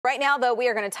Right now, though, we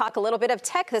are going to talk a little bit of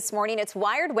tech this morning. It's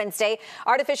Wired Wednesday.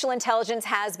 Artificial intelligence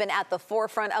has been at the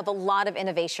forefront of a lot of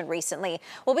innovation recently.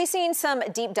 We'll be seeing some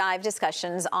deep dive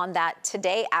discussions on that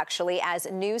today, actually, as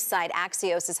news site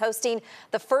Axios is hosting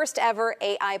the first ever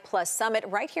AI Plus Summit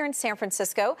right here in San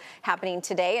Francisco, happening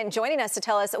today. And joining us to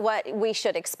tell us what we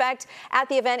should expect at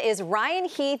the event is Ryan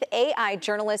Heath, AI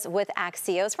journalist with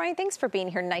Axios. Ryan, thanks for being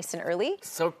here nice and early.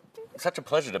 Such a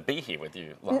pleasure to be here with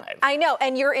you live. I know,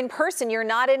 and you're in person. You're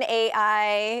not an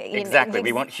AI. Exactly.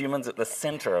 We want humans at the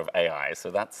center of AI, so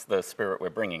that's the spirit we're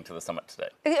bringing to the summit today.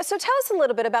 So tell us a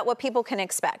little bit about what people can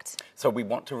expect. So we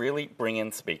want to really bring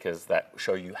in speakers that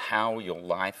show you how your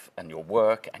life and your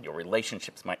work and your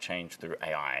relationships might change through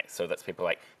AI. So that's people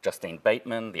like Justine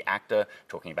Bateman, the actor,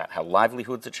 talking about how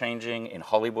livelihoods are changing in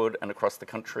Hollywood and across the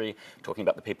country, talking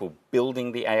about the people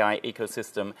building the AI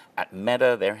ecosystem at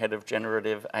Meta, their head of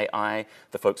generative AI,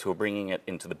 the folks who are bringing it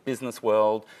into the business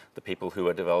world, the people who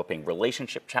are developing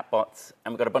relationship chatbots,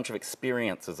 and we've got a bunch of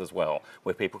experiences as well,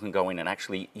 where people can go in and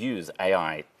actually use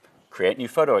AI, create new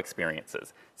photo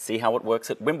experiences, see how it works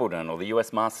at Wimbledon or the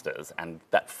US Masters, and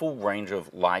that full range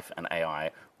of life and AI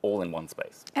all in one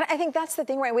space. And I think that's the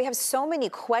thing, right? We have so many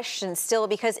questions still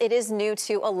because it is new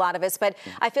to a lot of us, but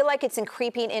I feel like it's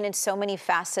creeping in so many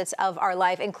facets of our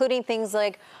life, including things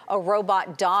like a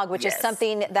robot dog, which is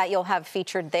something that you'll have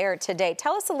featured there today.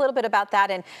 Tell us a little bit about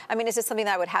that. And I mean, is this something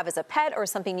that I would have as a pet or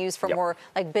something used for more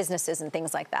like businesses and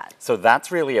things like that? So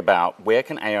that's really about where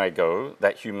can AI go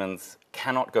that humans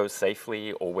cannot go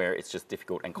safely, or where it's just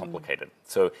difficult and complicated.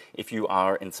 So if you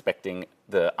are inspecting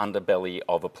the underbelly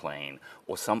of a plane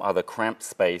or some other cramped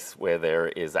space where there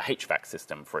is a HVAC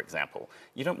system, for example,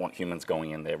 you don't want humans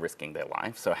going in there risking their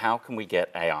life. So how can we get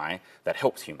AI that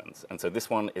helps humans? And so this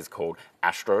one is called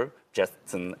Astro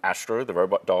Jetson, the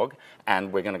robot dog,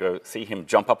 and we're going to go see him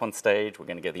jump up on stage. We're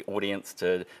going to get the audience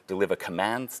to deliver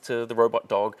commands to the robot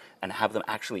dog and have them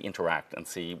actually interact and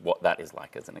see what that is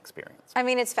like as an experience. I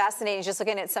mean, it's fascinating just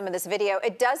looking at some of this video.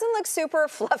 It doesn't look super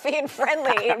fluffy and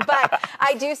friendly, but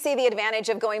I do see the advantage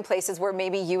of going places where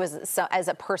maybe you as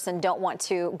a person don't want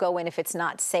to go in if it's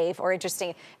not safe or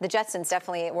interesting. The Jetsons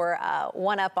definitely were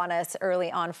one up on us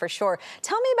early on for sure.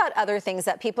 Tell me about other things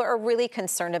that people are really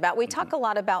concerned about. We talk a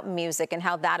lot about music and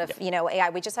how that, AI.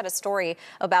 We just had a story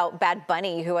about Bad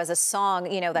Bunny, who has a song,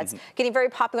 that's getting very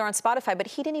popular on Spotify, but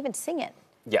he didn't even sing it.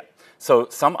 Yeah. So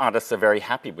some artists are very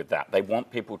happy with that. They want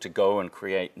people to go and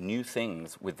create new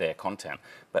things with their content,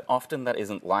 but often that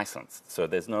isn't licensed. So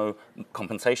there's no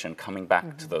compensation coming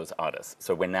back to those artists.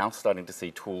 So we're now starting to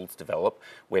see tools develop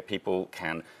where people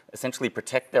can essentially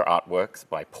protect their artworks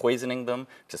by poisoning them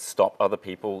to stop other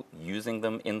people using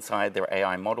them inside their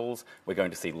AI models. We're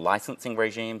going to see licensing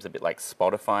regimes, a bit like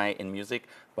Spotify in music,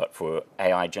 but for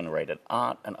AI-generated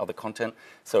art and other content.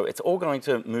 So it's all going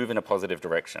to move in a positive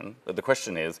direction. But the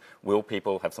question is, will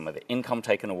people have some of their income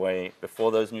taken away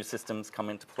before those new systems come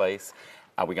into place?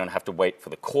 Are we going to have to wait for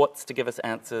the courts to give us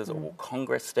answers, or will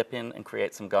Congress step in and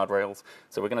create some guardrails?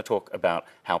 So we're going to talk about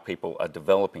how people are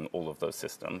developing all of those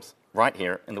systems right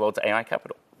here in the world's AI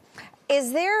capital.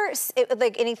 Is there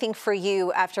like anything for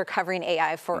you after covering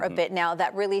AI for a bit now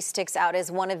that really sticks out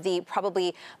as one of the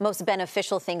probably most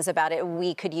beneficial things about it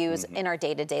we could use in our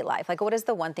day-to-day life? Like, what is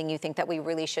the one thing you think that we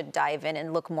really should dive in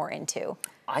and look more into?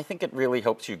 I think it really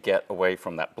helps you get away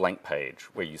from that blank page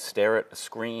where you stare at a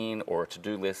screen or a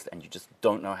to-do list and you just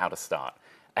don't know how to start.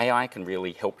 AI can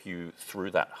really help you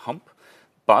through that hump.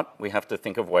 But we have to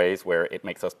think of ways where it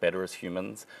makes us better as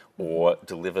humans or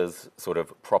delivers sort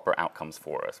of proper outcomes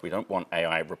for us. We don't want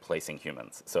AI replacing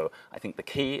humans. So I think the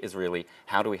key is really,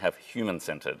 how do we have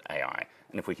human-centered AI?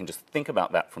 And if we can just think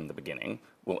about that from the beginning,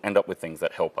 we'll end up with things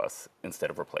that help us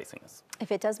instead of replacing us.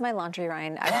 If it does my laundry,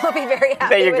 Ryan, I will be very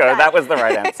happy. There you go. That was the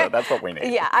right answer. That's what we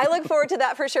need. Yeah, I look forward to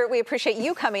that for sure. We appreciate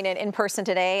you coming in person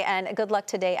today, and good luck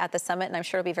today at the summit. And I'm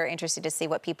sure it'll be very interesting to see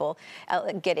what people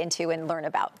get into and learn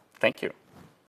about. Thank you.